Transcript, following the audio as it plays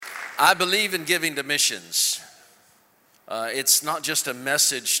I believe in giving to missions. It's not just a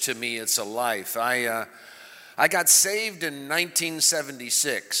message to me, it's a life. I got saved in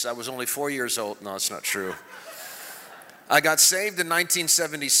 1976. I was only 4 years old. No, it's not true. I got saved in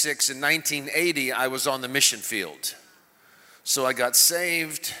 1976. In 1980, I was on the mission field. So I got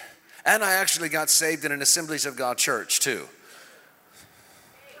saved, and I actually got saved in an Assemblies of God church too.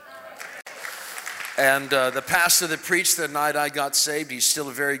 And the pastor that preached the night I got saved, he's still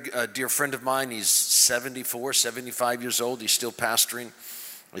a very dear friend of mine. He's 74, 75 years old. He's still pastoring.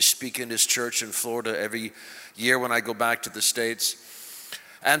 I speak in his church in Florida every year when I go back to the States.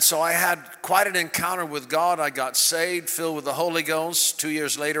 And so I had quite an encounter with God. I got saved, filled with the Holy Ghost. 2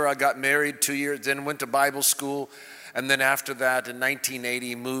 years later, I got married. 2 years, then went to Bible school. And then after that, in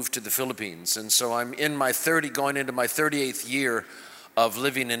 1980, moved to the Philippines. And so I'm in my going into my 38th year of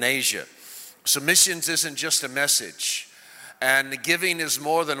living in Asia. So missions isn't just a message, and giving is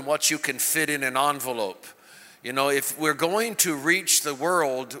more than what you can fit in an envelope. You know, if we're going to reach the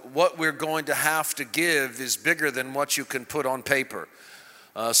world, what we're going to have to give is bigger than what you can put on paper.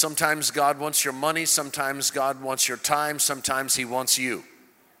 Sometimes God wants your money, sometimes God wants your time, sometimes He wants you.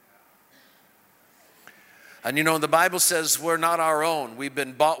 And you know, the Bible says we're not our own. We've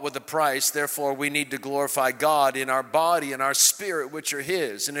been bought with a price. Therefore, we need to glorify God in our body and our spirit, which are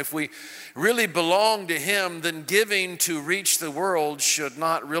His. And if we really belong to Him, then giving to reach the world should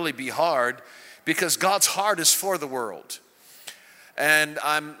not really be hard, because God's heart is for the world. And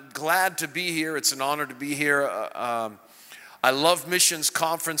I'm glad to be here. It's an honor to be here. I love missions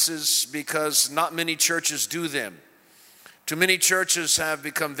conferences because not many churches do them. Too many churches have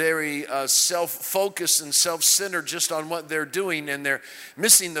become very self-focused and self-centered just on what they're doing, and they're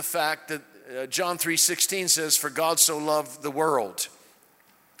missing the fact that John 3:16 says, "For God so loved the world."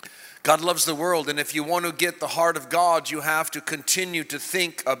 God loves the world, and if you want to get the heart of God, you have to continue to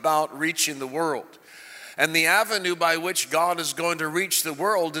think about reaching the world. And the avenue by which God is going to reach the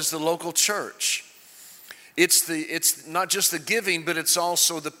world is the local church. It's not just the giving, but it's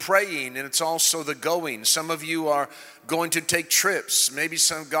also the praying, and it's also the going. Some of you are going to take trips. Maybe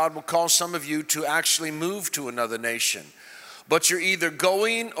God will call some of you to actually move to another nation. But you're either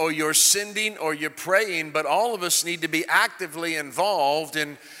going or you're sending or you're praying, but all of us need to be actively involved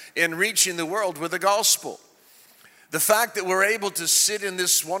in reaching the world with the gospel. The fact that we're able to sit in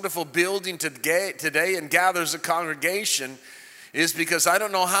this wonderful building today and gather as a congregation is because I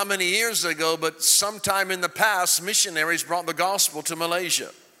don't know how many years ago, but sometime in the past, missionaries brought the gospel to Malaysia.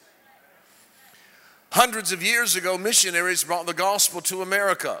 Hundreds of years ago, missionaries brought the gospel to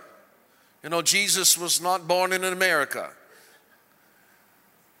America. You know, Jesus was not born in America.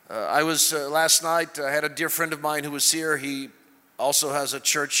 I was last night, I had a dear friend of mine who was here. He also has a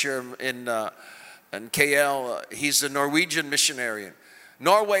church here in KL. He's a Norwegian missionary.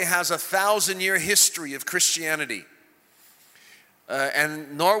 Norway has a 1,000-year history of Christianity.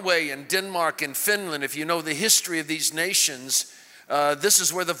 And Norway and Denmark and Finland, if you know the history of these nations, this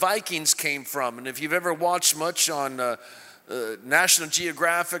is where the Vikings came from. And if you've ever watched much on National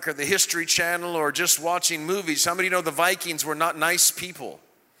Geographic or the History Channel or just watching movies, how many know the Vikings were not nice people?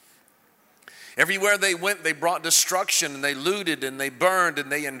 Everywhere they went, they brought destruction, and they looted, and they burned,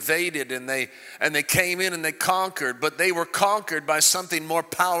 and they invaded, and they came in and they conquered. But they were conquered by something more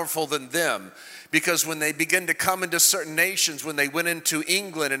powerful than them. Because when they began to come into certain nations, when they went into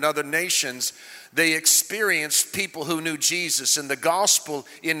England and other nations, they experienced people who knew Jesus, and the gospel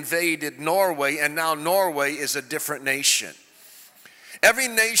invaded Norway, and now Norway is a different nation. Every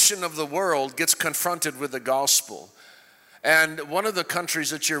nation of the world gets confronted with the gospel. And one of the countries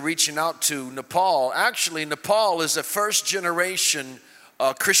that you're reaching out to, Nepal, actually Nepal is a first generation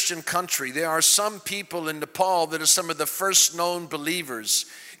Christian country. There are some people in Nepal that are some of the first known believers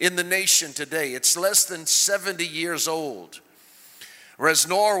in the nation today. It's less than 70 years old. Whereas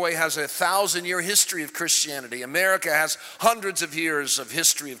Norway has a 1,000-year history of Christianity. America has hundreds of years of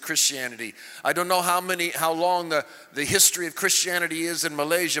history of Christianity. I don't know how long the history of Christianity is in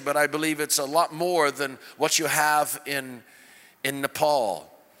Malaysia, but I believe it's a lot more than what you have in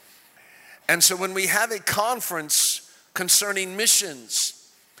Nepal. And so when we have a conference concerning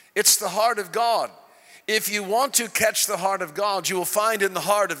missions, it's the heart of God. If you want to catch the heart of God, you will find in the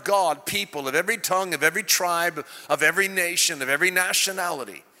heart of God people of every tongue, of every tribe, of every nation, of every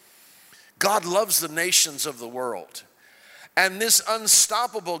nationality. God loves the nations of the world. And this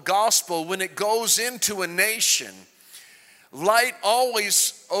unstoppable gospel, when it goes into a nation, light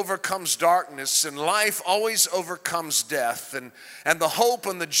always overcomes darkness, and life always overcomes death. And the hope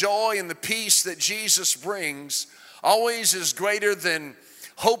and the joy and the peace that Jesus brings always is greater than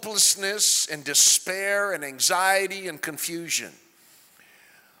hopelessness and despair and anxiety and confusion.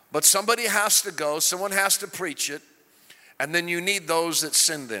 But somebody has to go, someone has to preach it, and then you need those that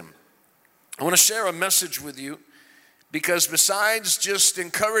send them. I want to share a message with you because besides just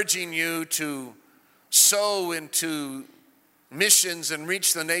encouraging you to sow into missions and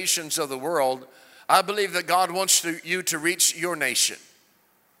reach the nations of the world, I believe that God wants you to reach your nation.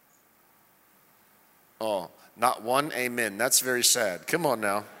 Oh, not one amen. That's very sad. Come on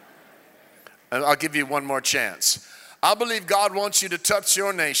now. And I'll give you one more chance. I believe God wants you to touch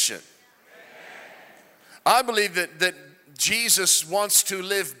your nation. I believe that Jesus wants to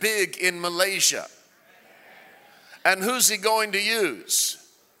live big in Malaysia. And who's he going to use?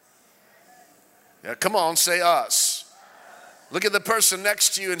 Yeah, come on, say us. Look at the person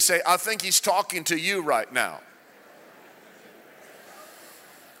next to you and say, I think he's talking to you right now.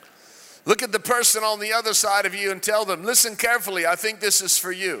 Look at the person on the other side of you and tell them, listen carefully, I think this is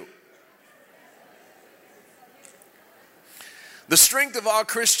for you. The strength of our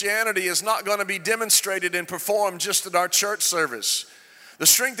Christianity is not going to be demonstrated and performed just at our church service. The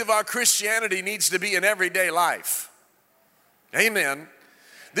strength of our Christianity needs to be in everyday life. Amen.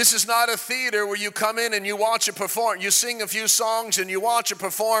 This is not a theater where you come in and you watch a performance. You sing a few songs and you watch a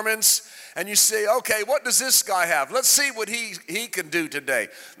performance and you say, okay, what does this guy have? Let's see what he can do today.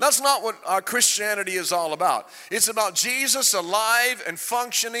 That's not what our Christianity is all about. It's about Jesus alive and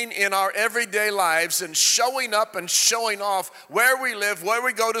functioning in our everyday lives and showing up and showing off where we live, where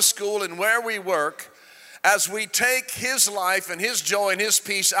we go to school, and where we work as we take his life and his joy and his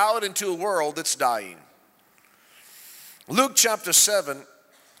peace out into a world that's dying. Luke chapter 7.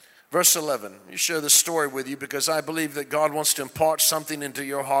 Verse 11, you share this story with you because I believe that God wants to impart something into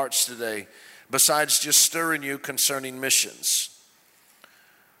your hearts today besides just stirring you concerning missions.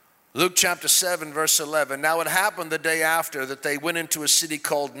 Luke chapter 7, verse 11. Now it happened the day after that they went into a city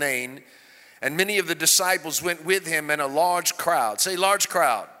called Nain, and many of the disciples went with him and a large crowd. Say large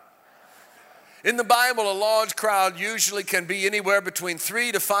crowd. In the Bible, a large crowd usually can be anywhere between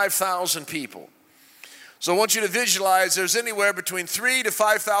 3,000 to 5,000 people. So I want you to visualize there's anywhere between 3,000 to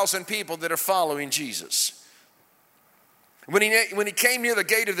 5,000 people that are following Jesus. When he came near the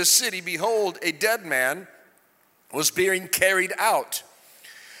gate of the city, behold, a dead man was being carried out,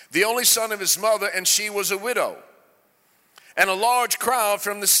 the only son of his mother, and she was a widow. And a large crowd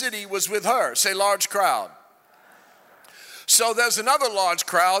from the city was with her. Say large crowd. So there's another large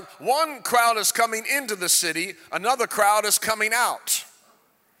crowd. One crowd is coming into the city, another crowd is coming out.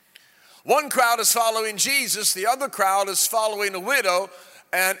 One crowd is following Jesus, the other crowd is following a widow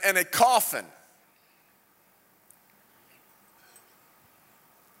and a coffin.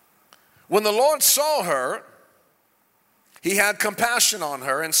 When the Lord saw her, he had compassion on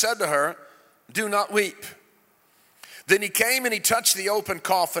her and said to her, do not weep. Then he came and he touched the open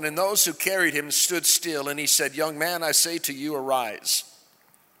coffin, and those who carried him stood still, and he said, young man, I say to you, arise.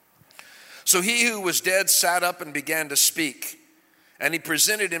 So he who was dead sat up and began to speak. And he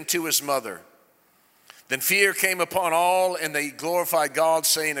presented him to his mother. Then fear came upon all, and they glorified God,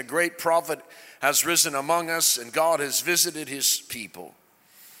 saying, a great prophet has risen among us, and God has visited his people.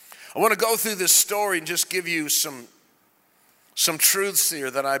 I want to go through this story and just give you some truths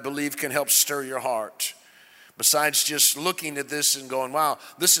here that I believe can help stir your heart. Besides just looking at this and going, wow,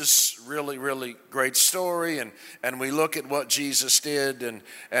 this is really, really great story. And we look at what Jesus did,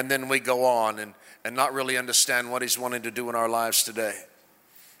 and then we go on and not really understand what he's wanting to do in our lives today.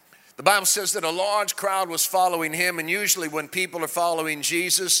 The Bible says that a large crowd was following him, and usually when people are following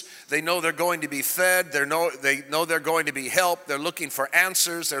Jesus, they know they're going to be fed, they know they're going to be helped, they're looking for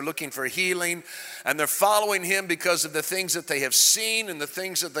answers, they're looking for healing, and they're following him because of the things that they have seen and the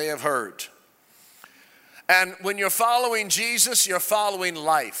things that they have heard. And when you're following Jesus, you're following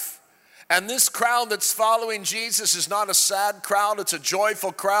life. And this crowd that's following Jesus is not a sad crowd, it's a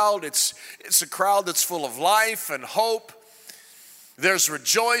joyful crowd. It's a crowd that's full of life and hope. There's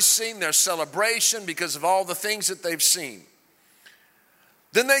rejoicing, there's celebration because of all the things that they've seen.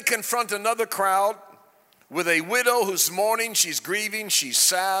 Then they confront another crowd with a widow who's mourning, she's grieving, she's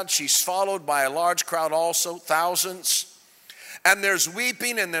sad, she's followed by a large crowd also, thousands. And there's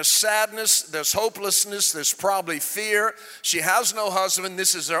weeping and there's sadness, there's hopelessness, there's probably fear. She has no husband,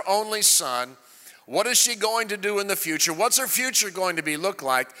 this is her only son. What is she going to do in the future? What's her future going to look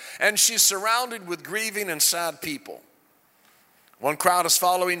like? And she's surrounded with grieving and sad people. One crowd is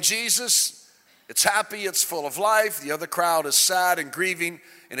following Jesus, it's happy, it's full of life. The other crowd is sad and grieving,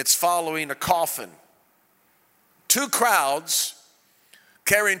 and it's following a coffin. Two crowds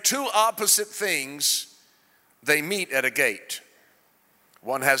carrying two opposite things, they meet at a gate.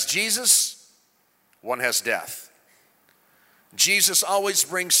 One has Jesus, one has death. Jesus always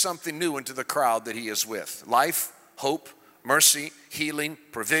brings something new into the crowd that he is with. Life, hope, mercy, healing,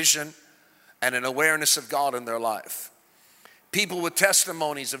 provision, and an awareness of God in their life. People with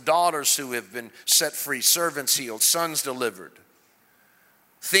testimonies of daughters who have been set free, servants healed, sons delivered,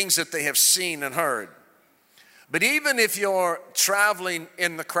 things that they have seen and heard. But even if you're traveling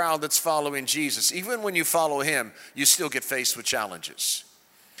in the crowd that's following Jesus, even when you follow him, you still get faced with challenges.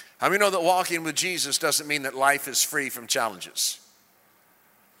 How many know that walking with Jesus doesn't mean that life is free from challenges?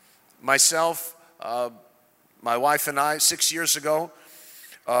 Myself, my wife and I, 6 years ago,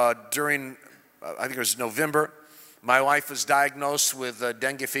 during, I think it was November, my wife was diagnosed with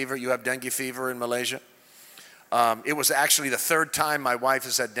dengue fever. You have dengue fever in Malaysia. It was actually the third time my wife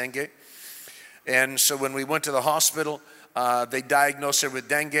has had dengue. And so when we went to the hospital, they diagnosed her with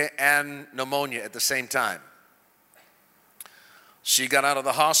dengue and pneumonia at the same time. She got out of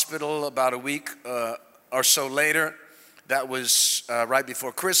the hospital about a week or so later. That was right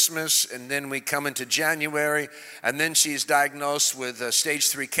before Christmas, and then we come into January, and then she's diagnosed with stage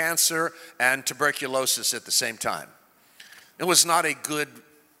 3 cancer and tuberculosis at the same time. It was not a good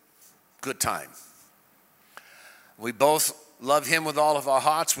time. We both love him with all of our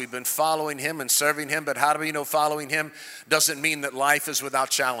hearts. We've been following him and serving him, but how do we know following him doesn't mean that life is without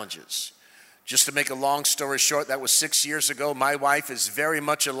challenges? Just to make a long story short, that was 6 years ago. My wife is very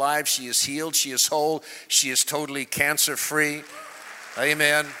much alive. She is healed. She is whole. She is totally cancer-free.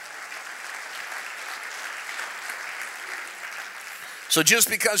 Amen. So just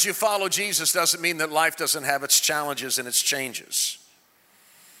because you follow Jesus doesn't mean that life doesn't have its challenges and its changes.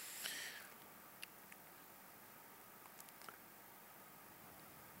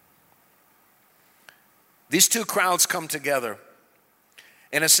 These two crowds come together.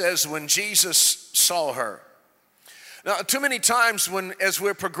 And it says, when Jesus saw her. Now, too many times as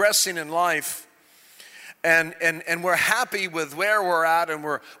we're progressing in life and we're happy with where we're at and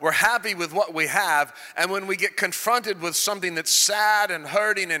we're happy with what we have, and when we get confronted with something that's sad and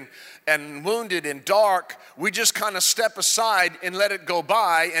hurting and wounded and dark, we just kind of step aside and let it go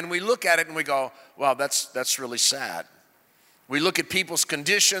by, and we look at it and we go, wow, that's really sad. We look at people's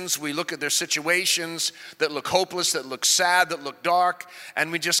conditions, we look at their situations that look hopeless, that look sad, that look dark,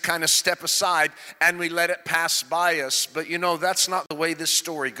 and we just kind of step aside and we let it pass by us. But you know, that's not the way this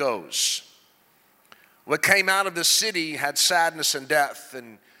story goes. What came out of the city had sadness and death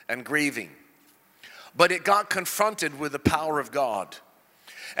and grieving. But it got confronted with the power of God.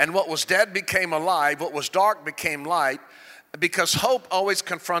 And what was dead became alive, what was dark became light, because hope always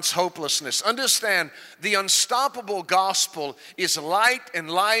confronts hopelessness. Understand, the unstoppable gospel is light and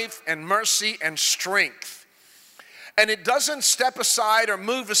life and mercy and strength. And it doesn't step aside or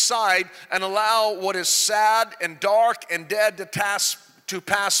move aside and allow what is sad and dark and dead to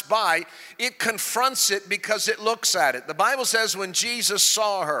pass by. It confronts it because it looks at it. The Bible says when Jesus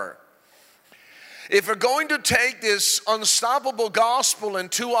saw her, if we're going to take this unstoppable gospel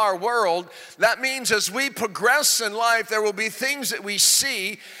into our world, that means as we progress in life, there will be things that we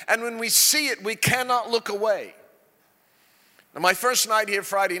see, and when we see it, we cannot look away. Now, my first night here,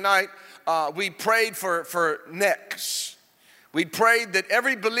 Friday night, we prayed for necks. We prayed that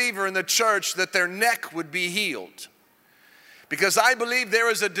every believer in the church, that their neck would be healed. Because I believe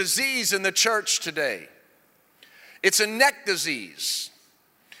there is a disease in the church today. It's a neck disease.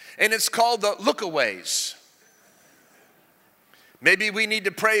 And it's called the lookaways. Maybe we need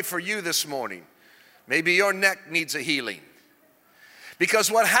to pray for you this morning. Maybe your neck needs a healing.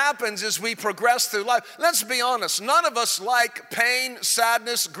 Because what happens is we progress through life. Let's be honest, none of us like pain,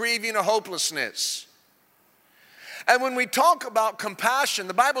 sadness, grieving, or hopelessness. And when we talk about compassion,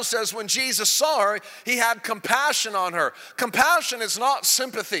 the Bible says when Jesus saw her, he had compassion on her. Compassion is not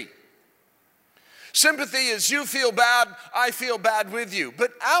sympathy. Sympathy is you feel bad, I feel bad with you.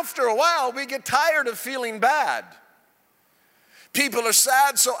 But after a while, we get tired of feeling bad. People are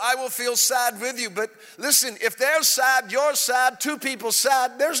sad, so I will feel sad with you. But listen, if they're sad, you're sad, two people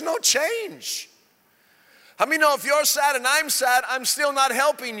sad, there's no change. How many know if you're sad and I'm sad, I'm still not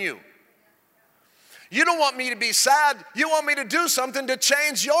helping you? You don't want me to be sad. You want me to do something to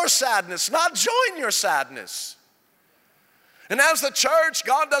change your sadness, not join your sadness. And as the church,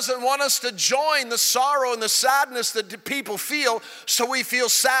 God doesn't want us to join the sorrow and the sadness that people feel, so we feel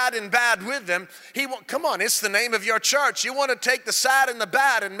sad and bad with them. Come on, it's the name of your church. You want to take the sad and the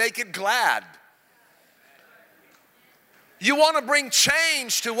bad and make it glad. You want to bring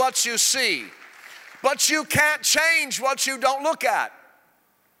change to what you see, but you can't change what you don't look at.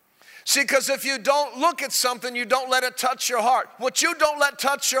 See, because if you don't look at something, you don't let it touch your heart. What you don't let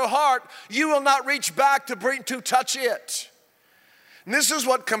touch your heart, you will not reach back to touch it. And this is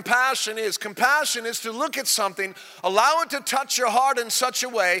what compassion is. Compassion is to look at something, allow it to touch your heart in such a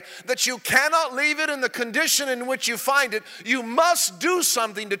way that you cannot leave it in the condition in which you find it. You must do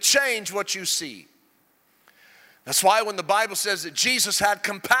something to change what you see. That's why when the Bible says that Jesus had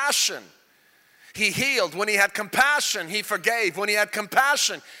compassion, he healed. When he had compassion, he forgave. When he had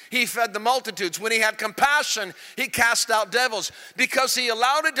compassion, he fed the multitudes. When he had compassion, he cast out devils. Because he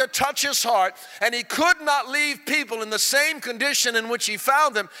allowed it to touch his heart, and he could not leave people in the same condition in which he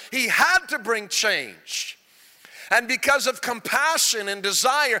found them. He had to bring change. And because of compassion and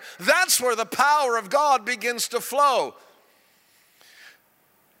desire, that's where the power of God begins to flow.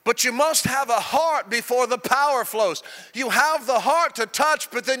 But you must have a heart before the power flows. You have the heart to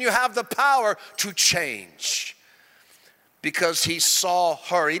touch, but then you have the power to change. Because he saw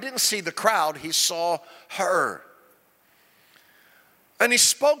her. He didn't see the crowd, he saw her. And he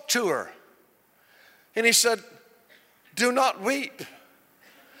spoke to her. And he said, "Do not weep."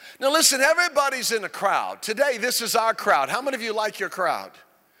 Now listen, everybody's in a crowd. Today, this is our crowd. How many of you like your crowd?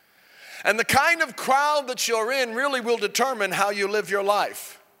 And the kind of crowd that you're in really will determine how you live your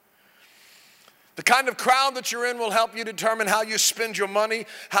life. The kind of crowd that you're in will help you determine how you spend your money,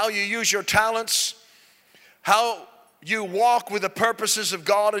 how you use your talents, how you walk with the purposes of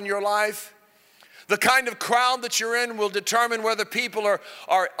God in your life. The kind of crowd that you're in will determine whether people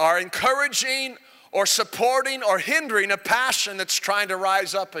are encouraging or supporting or hindering a passion that's trying to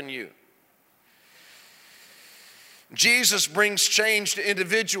rise up in you. Jesus brings change to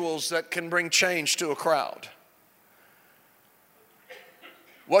individuals that can bring change to a crowd.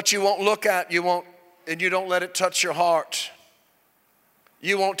 What you won't look at, you won't, and you don't let it touch your heart.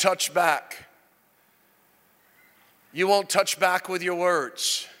 You won't touch back. You won't touch back with your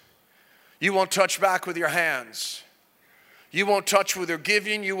words. You won't touch back with your hands. You won't touch with your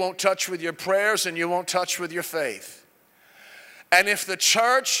giving. You won't touch with your prayers, and you won't touch with your faith. And if the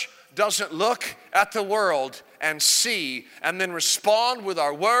church doesn't look at the world and see and then respond with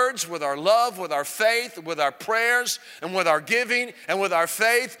our words, with our love, with our faith, with our prayers, and with our giving and with our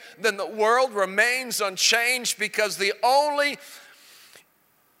faith, then the world remains unchanged, because the only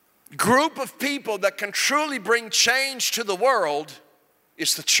group of people that can truly bring change to the world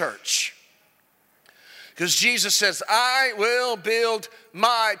is the church. Because Jesus says, "I will build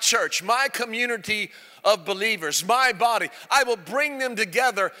my church, my community of believers, my body. I will bring them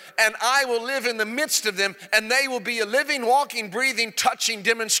together, and I will live in the midst of them, and they will be a living, walking, breathing, touching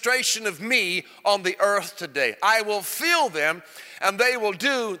demonstration of me on the earth today. I will fill them, and they will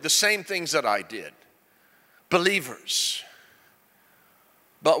do the same things that I did." Believers.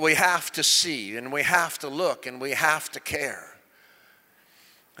 But we have to see, and we have to look, and we have to care.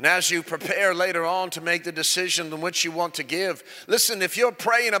 And as you prepare later on to make the decision in which you want to give, listen, if you're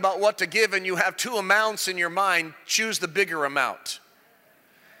praying about what to give and you have two amounts in your mind, choose the bigger amount.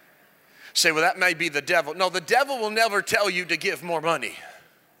 Say, "Well, that may be the devil." No, the devil will never tell you to give more money.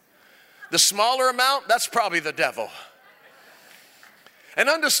 The smaller amount, that's probably the devil. And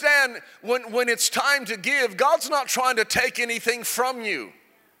understand, when it's time to give, God's not trying to take anything from you.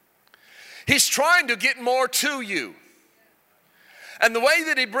 He's trying to get more to you. And the way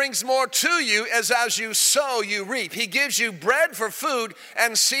that he brings more to you is as you sow, you reap. He gives you bread for food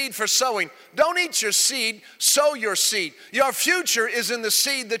and seed for sowing. Don't eat your seed, sow your seed. Your future is in the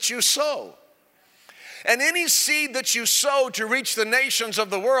seed that you sow. And any seed that you sow to reach the nations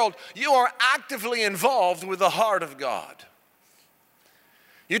of the world, you are actively involved with the heart of God.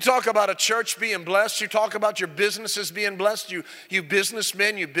 You talk about a church being blessed. You talk about your businesses being blessed. You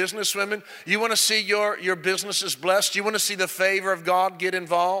businessmen, you businesswomen. You want to see your businesses blessed. You want to see the favor of God get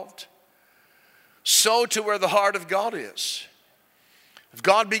involved. Sow to where the heart of God is. If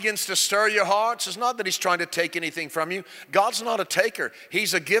God begins to stir your hearts, it's not that he's trying to take anything from you. God's not a taker.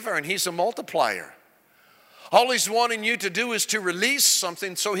 He's a giver, and he's a multiplier. All he's wanting you to do is to release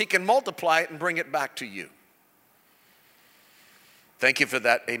something so he can multiply it and bring it back to you. Thank you for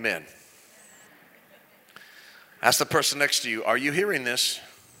that. Amen. Ask the person next to you, are you hearing this?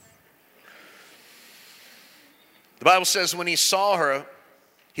 The Bible says when he saw her,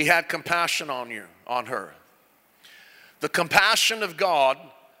 he had compassion on her. The compassion of God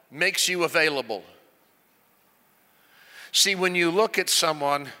makes you available. See, when you look at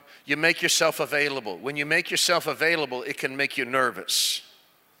someone, you make yourself available. When you make yourself available, it can make you nervous.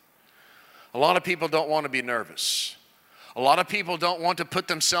 A lot of people don't want to be nervous. A lot of people don't want to put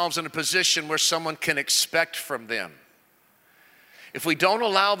themselves in a position where someone can expect from them. If we don't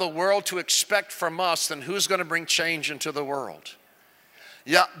allow the world to expect from us, then who's going to bring change into the world?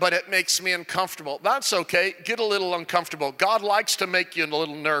 Yeah, but it makes me uncomfortable. That's okay. Get a little uncomfortable. God likes to make you a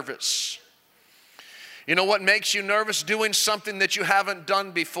little nervous. You know what makes you nervous? Doing something that you haven't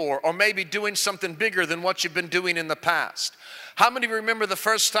done before, or maybe doing something bigger than what you've been doing in the past. How many remember the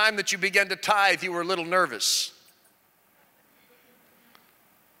first time that you began to tithe, you were a little nervous?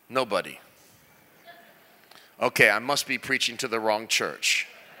 Nobody. Okay, I must be preaching to the wrong church.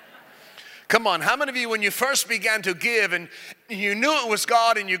 Come on, how many of you, when you first began to give and you knew it was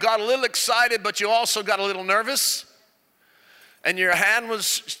God and you got a little excited, but you also got a little nervous? And your hand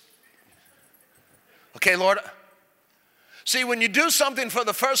was, okay, Lord. See, when you do something for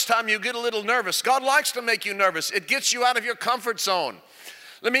the first time, you get a little nervous. God likes to make you nervous. It gets you out of your comfort zone.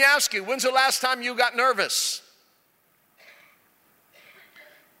 Let me ask you, when's the last time you got nervous?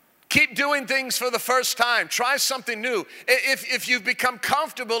 Keep doing things for the first time. Try something new. If you've become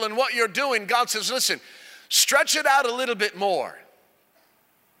comfortable in what you're doing, God says, listen, stretch it out a little bit more.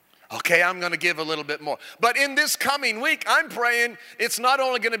 Okay, I'm going to give a little bit more. But in this coming week, I'm praying it's not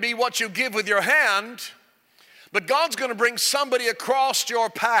only going to be what you give with your hand, but God's going to bring somebody across your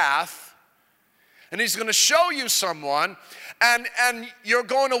path, and He's going to show you someone, and you're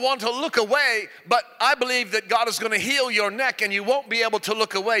going to want to look away, but I believe that God is going to heal your neck, and you won't be able to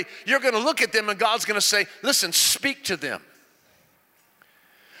look away. You're going to look at them, and God's going to say, listen, speak to them.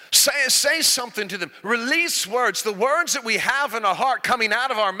 Say something to them. Release words. The words that we have in our heart coming out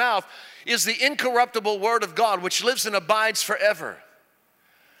of our mouth is the incorruptible word of God, which lives and abides forever.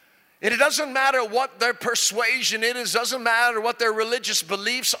 It doesn't matter what their persuasion is, doesn't matter what their religious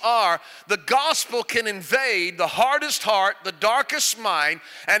beliefs are. The gospel can invade the hardest heart, the darkest mind,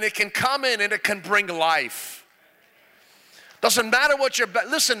 and it can come in and it can bring life. Doesn't matter what you're,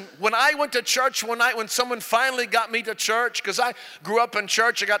 listen, when I went to church one night, when someone finally got me to church, because I grew up in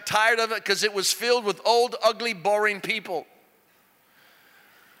church, I got tired of it because it was filled with old, ugly, boring people.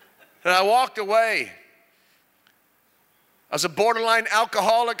 And I walked away. I was a borderline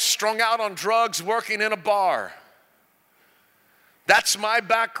alcoholic, strung out on drugs, working in a bar. That's my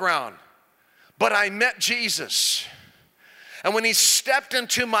background. But I met Jesus. And when He stepped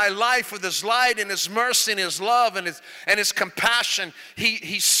into my life with His light and His mercy and His love and His compassion,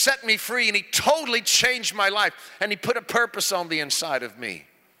 He set me free, and He totally changed my life. And He put a purpose on the inside of me.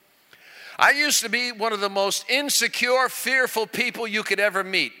 I used to be one of the most insecure, fearful people you could ever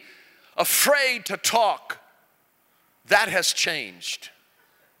meet. Afraid to talk. That has changed.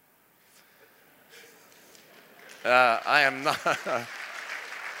 I am not.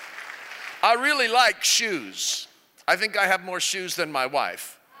 I really like shoes. I think I have more shoes than my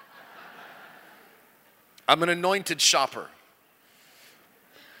wife. I'm an anointed shopper.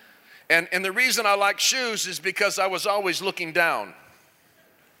 And the reason I like shoes is because I was always looking down.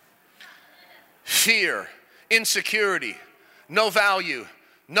 Fear, insecurity, no value,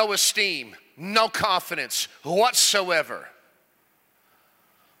 no esteem, no confidence whatsoever.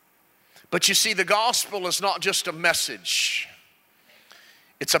 But you see, the gospel is not just a message.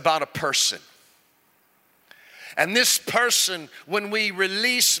 It's about a person. And this person, when we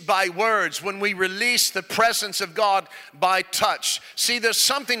release by words, when we release the presence of God by touch. See, there's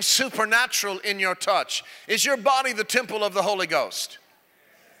something supernatural in your touch. Is your body the temple of the Holy Ghost?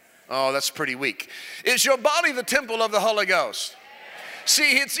 Oh, that's pretty weak. Is your body the temple of the Holy Ghost?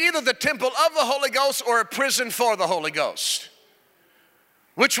 See, it's either the temple of the Holy Ghost or a prison for the Holy Ghost.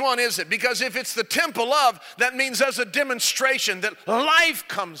 Which one is it? Because if it's the temple of, that means there's a demonstration that life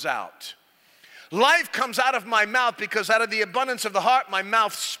comes out. Life comes out of my mouth, because out of the abundance of the heart, my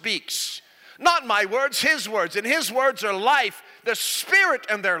mouth speaks. Not my words, His words. And His words are life. They're spirit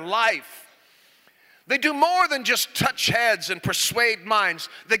and they're life. They do more than just touch heads and persuade minds.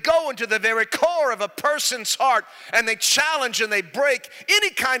 They go into the very core of a person's heart, and they challenge and they break any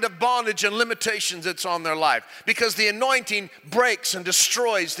kind of bondage and limitations that's on their life, because the anointing breaks and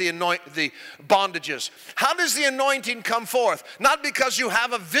destroys the bondages. How does the anointing come forth? Not because you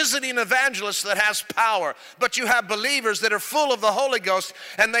have a visiting evangelist that has power, but you have believers that are full of the Holy Ghost,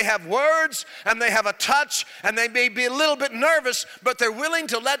 and they have words and they have a touch, and they may be a little bit nervous, but they're willing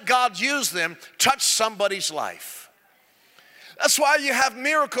to let God use them, touch somebody's life. That's why you have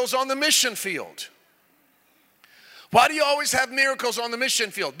miracles on the mission field. Why do you always have miracles on the mission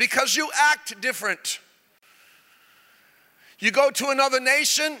field? Because you act different. You go to another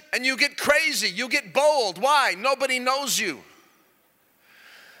nation and you get crazy, you get bold. Why? Nobody knows you.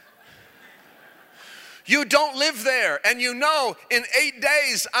 You don't live there, and you know in 8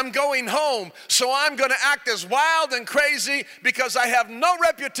 days I'm going home, so I'm going to act as wild and crazy because I have no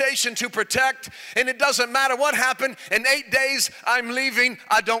reputation to protect, and it doesn't matter what happened. In 8 days I'm leaving,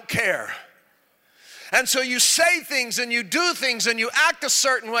 I don't care. And so you say things and you do things and you act a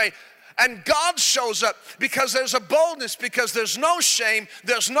certain way. And God shows up because there's a boldness, because there's no shame,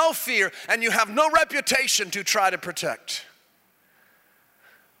 there's no fear, and you have no reputation to try to protect.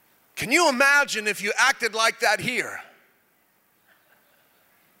 Can you imagine if you acted like that here?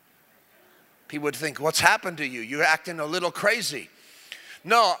 People would think, what's happened to you? You're acting a little crazy.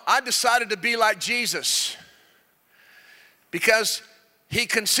 No, I decided to be like Jesus because he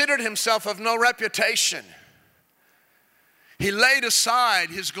considered himself of no reputation. He laid aside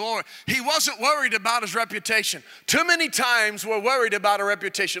his glory. He wasn't worried about his reputation. Too many times we're worried about our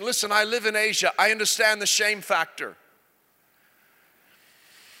reputation. Listen, I live in Asia. I understand the shame factor.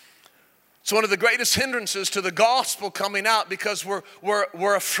 It's one of the greatest hindrances to the gospel coming out because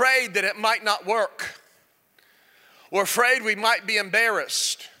we're afraid that it might not work. We're afraid we might be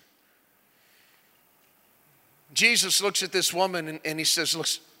embarrassed. Jesus looks at this woman and he says, look,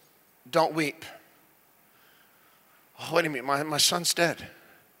 don't weep. Oh, wait a minute, my son's dead.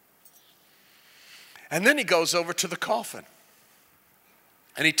 And then he goes over to the coffin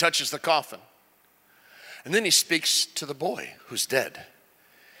and he touches the coffin. And then he speaks to the boy who's dead.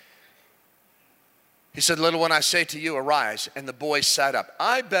 He said, little one, I say to you, arise. And the boy sat up.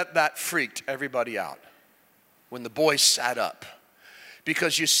 I bet that freaked everybody out when the boy sat up.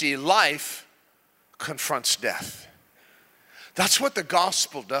 Because you see, life confronts death. That's what the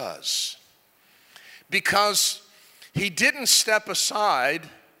gospel does. Because he didn't step aside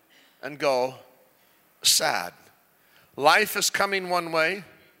and go sad. Life is coming one way,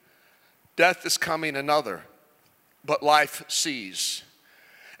 death is coming another. But life sees,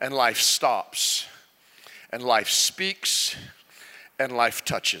 and life stops, and life speaks, and life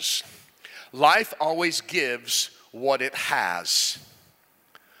touches. Life always gives what it has.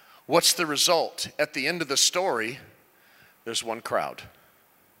 What's the result? At the end of the story, there's one crowd,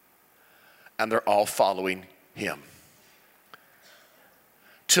 and they're all following him.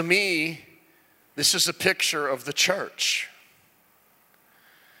 To me, this is a picture of the church.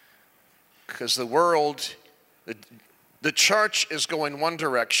 Because the world, the church is going one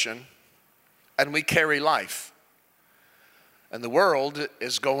direction, and we carry life. And the world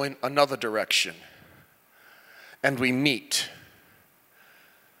is going another direction, and we meet.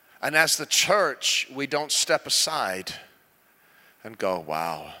 And as the church, we don't step aside and go,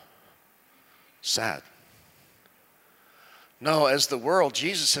 wow, sad. No, as the world,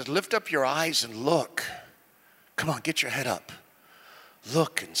 Jesus said, lift up your eyes and look. Come on, get your head up.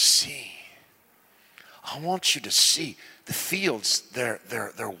 Look and see. I want you to see the fields, they're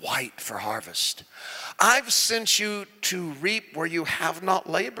white for harvest. I've sent you to reap where you have not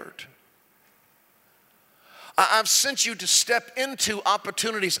labored. I've sent you to step into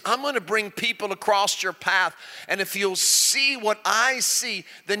opportunities. I'm going to bring people across your path. And if you'll see what I see,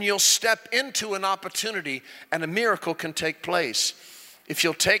 then you'll step into an opportunity and a miracle can take place. If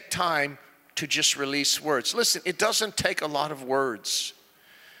you'll take time to just release words. Listen, it doesn't take a lot of words.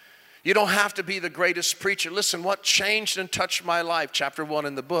 You don't have to be the greatest preacher. Listen, what changed and touched my life? Chapter 1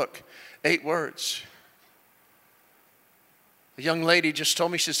 in the book, 8 words. A young lady just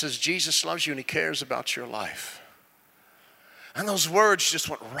told me, she says, Jesus loves you and he cares about your life. And those words just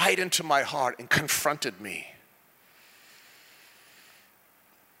went right into my heart and confronted me.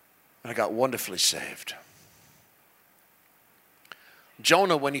 And I got wonderfully saved.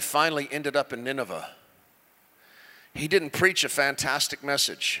 Jonah, when he finally ended up in Nineveh, he didn't preach a fantastic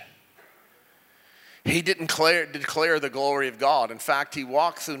message. He didn't declare the glory of God. In fact, he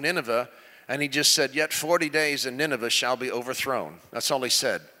walked through Nineveh and he just said, yet 40 days and Nineveh shall be overthrown. That's all he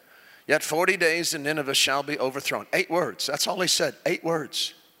said. Yet 40 days and Nineveh shall be overthrown. 8 words. That's all he said. 8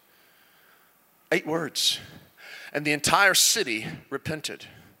 words. 8 words. And the entire city repented.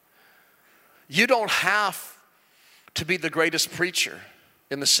 You don't have to be the greatest preacher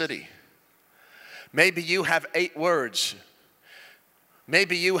in the city. Maybe you have 8 words.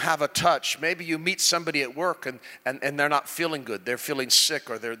 Maybe you have a touch. Maybe you meet somebody at work and they're not feeling good. They're feeling sick,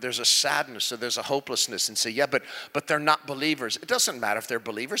 or there's a sadness, or there's a hopelessness, and say, yeah, but they're not believers. It doesn't matter if they're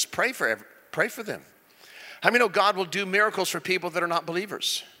believers. Pray for them. How many know God will do miracles for people that are not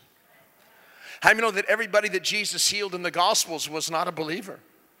believers? How many know that everybody that Jesus healed in the Gospels was not a believer?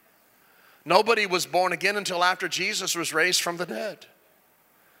 Nobody was born again until after Jesus was raised from the dead.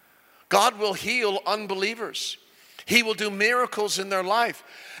 God will heal unbelievers. He will do miracles in their life.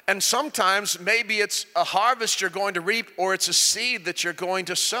 And sometimes maybe it's a harvest you're going to reap, or it's a seed that you're going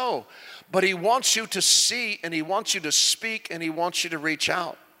to sow. But he wants you to see, and he wants you to speak, and he wants you to reach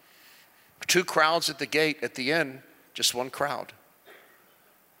out. 2 crowds at the gate. At the end, just 1 crowd.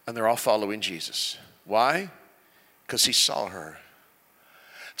 And they're all following Jesus. Why? Because he saw her.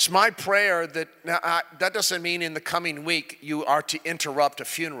 It's my prayer that, now, that doesn't mean in the coming week you are to interrupt a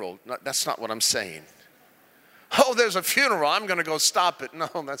funeral. No, that's not what I'm saying. Oh, there's a funeral, I'm going to go stop it. No,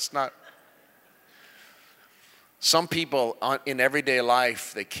 that's not. Some people in everyday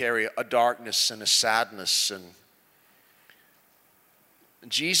life, they carry a darkness and a sadness. And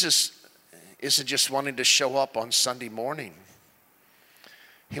Jesus isn't just wanting to show up on Sunday morning.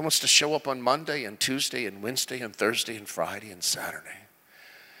 He wants to show up on Monday and Tuesday and Wednesday and Thursday and Friday and Saturday.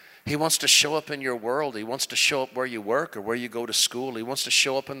 He wants to show up in your world. He wants to show up where you work or where you go to school. He wants to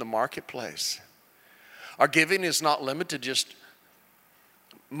show up in the marketplace. Our giving is not limited just.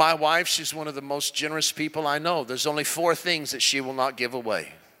 My wife, she's one of the most generous people I know. There's only 4 things that she will not give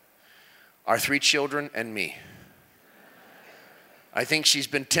away. Our 3 children and me. I think she's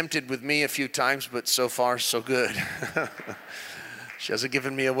been tempted with me a few times, but so far so good. She hasn't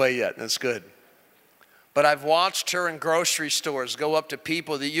given me away yet. That's good. But I've watched her in grocery stores go up to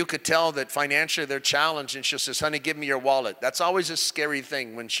people that you could tell that financially they're challenged, and she says, honey, give me your wallet. That's always a scary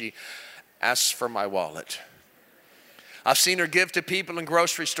thing when she asks for my wallet. I've seen her give to people in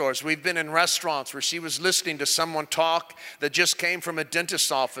grocery stores. We've been in restaurants where she was listening to someone talk that just came from a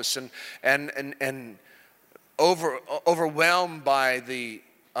dentist's office and overwhelmed by the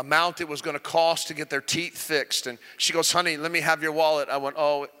amount it was going to cost to get their teeth fixed. And she goes, honey, let me have your wallet. I went,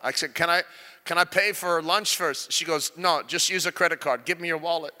 oh, I said, can I pay for lunch first? She goes, no, just use a credit card. Give me your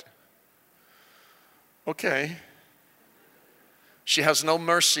wallet. Okay. She has no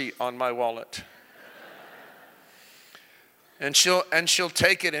mercy on my wallet. And she'll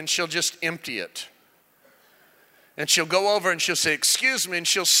take it and she'll just empty it. And she'll go over and she'll say, excuse me, and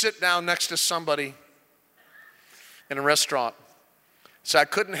she'll sit down next to somebody in a restaurant. So I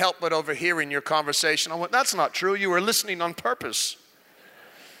couldn't help but overhearing your conversation. I went, that's not true. You were listening on purpose.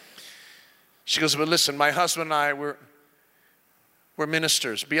 She goes, but listen, my husband and I, we're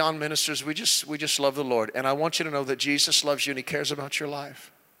ministers. Beyond ministers, we just love the Lord. And I want you to know that Jesus loves you and he cares about your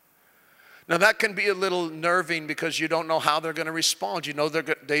life. Now that can be a little nerving because you don't know how they're going to respond. You know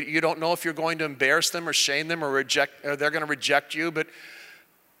you don't know if you're going to embarrass them or shame them or they're going to reject you, but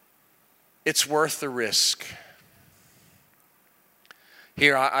it's worth the risk.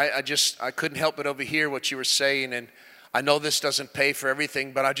 Here, I couldn't help but overhear what you were saying, and I know this doesn't pay for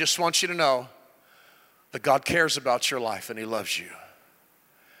everything, but I just want you to know that God cares about your life and he loves you.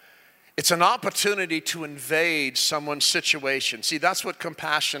 It's an opportunity to invade someone's situation. See, that's what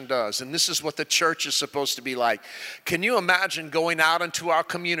compassion does, and this is what the church is supposed to be like. Can you imagine going out into our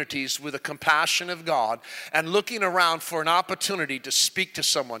communities with the compassion of God and looking around for an opportunity to speak to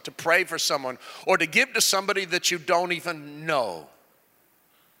someone, to pray for someone, or to give to somebody that you don't even know?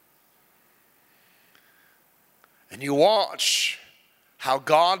 And you watch how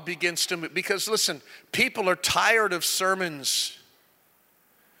God begins to move. Because listen, people are tired of sermons.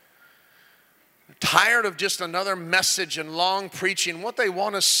 Tired of just another message and long preaching. What they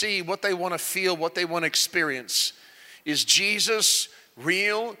want to see, what they want to feel, what they want to experience is Jesus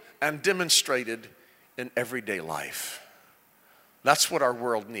real and demonstrated in everyday life. That's what our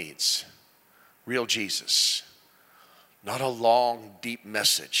world needs. Real Jesus. Not a long, deep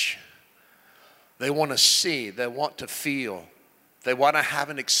message. They want to see, they want to feel, they want to have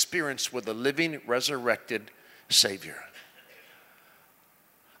an experience with a living, resurrected Savior.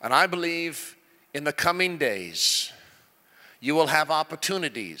 And I believe in the coming days, you will have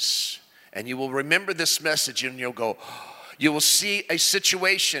opportunities and you will remember this message and you'll go, you will see a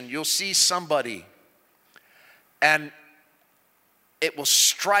situation, you'll see somebody, and it will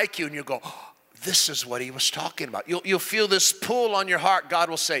strike you and you'll go, oh, this is what he was talking about. You'll feel this pull on your heart. God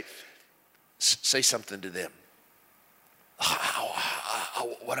will say something to them.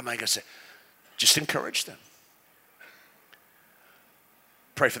 What am I going to say? Just encourage them.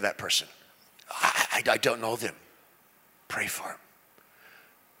 Pray for that person. I don't know them. Pray for them.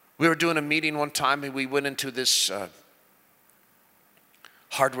 We were doing a meeting one time and we went into this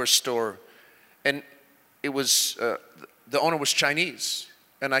hardware store, and it was the owner was Chinese,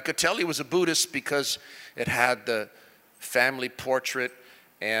 and I could tell he was a Buddhist because it had the family portrait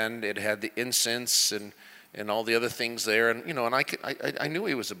and it had the incense and all the other things there, and you know, and I knew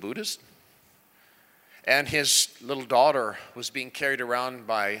he was a Buddhist. And his little daughter was being carried around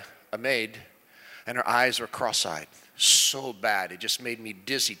by a maid, and her eyes were cross-eyed, so bad it just made me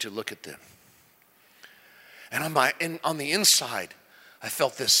dizzy to look at them. And on the inside, I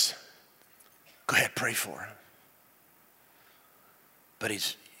felt this. Go ahead, pray for her. But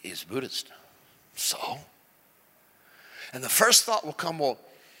he's Buddhist, so. And the first thought will come, well,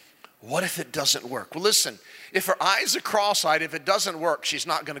 what if it doesn't work? Well, listen, if her eyes are cross-eyed, if it doesn't work, she's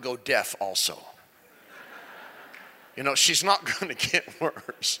not going to go deaf also. You know, she's not going to get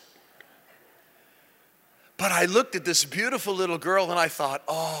worse. But I looked at this beautiful little girl and I thought,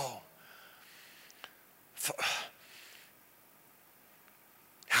 oh,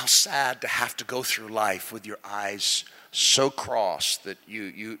 how sad to have to go through life with your eyes so crossed that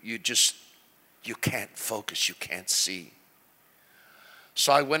you can't focus, you can't see.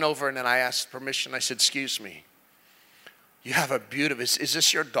 So I went over and then I asked permission. I said, excuse me, you have a beautiful, is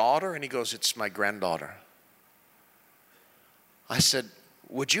this your daughter? And he goes, it's my granddaughter. I said,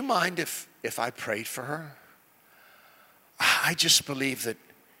 would you mind if I prayed for her? I just believe that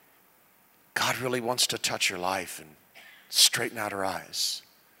God really wants to touch her life and straighten out her eyes.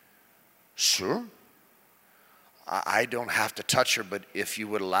 Sure. I don't have to touch her, but if you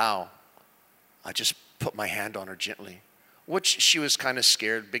would allow, I just put my hand on her gently. Which she was kind of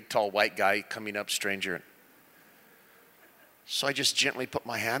scared, big tall white guy coming up, stranger. So I just gently put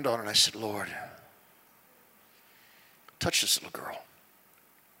my hand on her and I said, Lord, touch this little girl.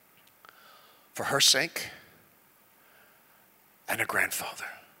 For her sake and her grandfather.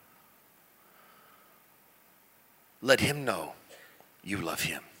 Let him know you love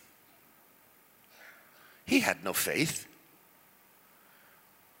him. He had no faith.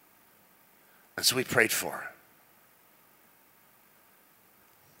 And so we prayed for her.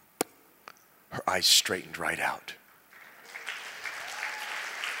 Her eyes straightened right out.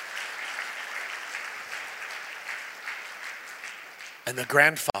 And the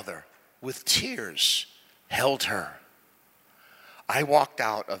grandfather, with tears, held her. I walked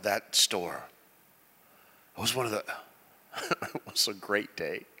out of that store. It was it was a great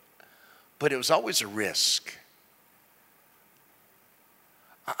day. But it was always a risk.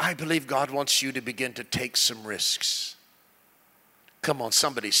 I believe God wants you to begin to take some risks. Come on,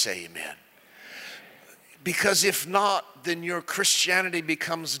 somebody say amen. Because if not, then your Christianity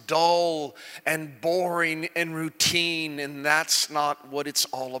becomes dull and boring and routine, and that's not what it's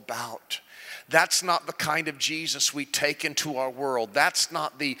all about. That's not the kind of Jesus we take into our world. That's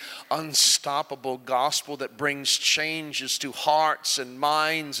not the unstoppable gospel that brings changes to hearts and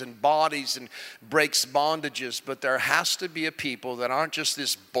minds and bodies and breaks bondages. But there has to be a people that aren't just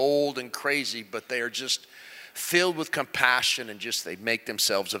this bold and crazy, but they are just filled with compassion and just they make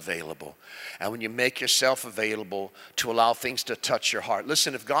themselves available. And when you make yourself available to allow things to touch your heart.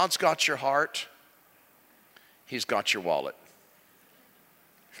 Listen, if God's got your heart, He's got your wallet.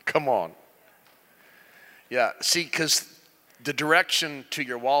 Come on. Yeah, see, because the direction to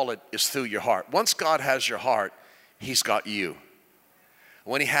your wallet is through your heart. Once God has your heart, He's got you.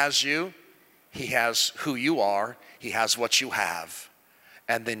 When He has you, He has who you are, He has what you have.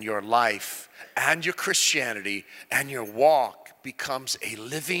 And then your life and your Christianity and your walk becomes a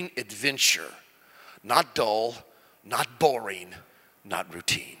living adventure. Not dull, not boring, not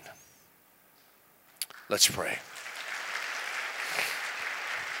routine. Let's pray.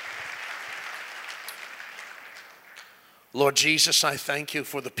 Lord Jesus, I thank you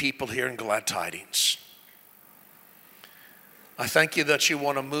for the people here in Glad Tidings. I thank you that you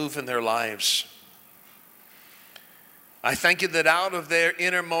want to move in their lives. I thank you that out of their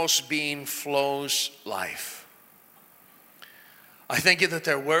innermost being flows life. I thank you that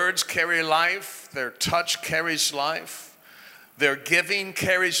their words carry life, their touch carries life. Their giving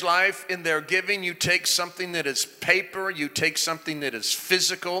carries life. In their giving, you take something that is paper, you take something that is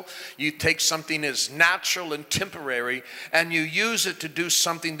physical, you take something that is natural and temporary, and you use it to do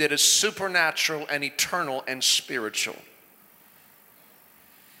something that is supernatural and eternal and spiritual.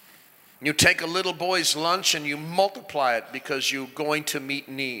 You take a little boy's lunch and you multiply it because you're going to meet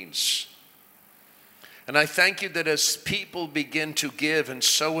needs. And I thank you that as people begin to give and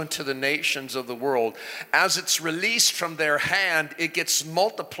sow into the nations of the world, as it's released from their hand, it gets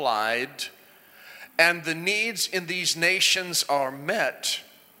multiplied, and the needs in these nations are met.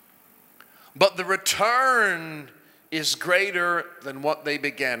 But the return is greater than what they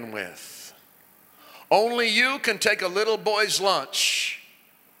began with. Only you can take a little boy's lunch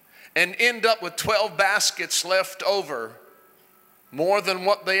and end up with 12 baskets left over, more than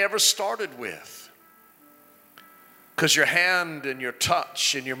what they ever started with. Because your hand and your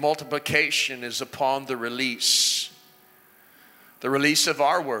touch and your multiplication is upon the release. The release of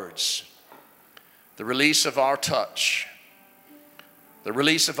our words. The release of our touch. The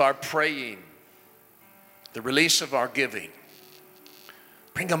release of our praying. The release of our giving.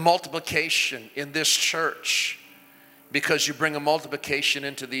 Bring a multiplication in this church because you bring a multiplication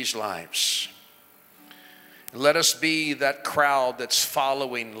into these lives. Let us be that crowd that's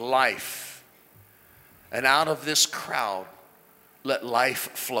following life. And out of this crowd, let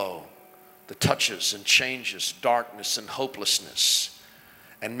life flow that touches and changes darkness and hopelessness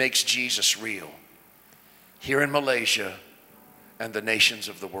and makes Jesus real. here in Malaysia and the nations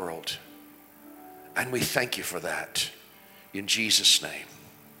of the world. And we thank you for that. In Jesus' name,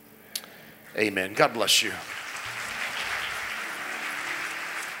 amen. God bless you.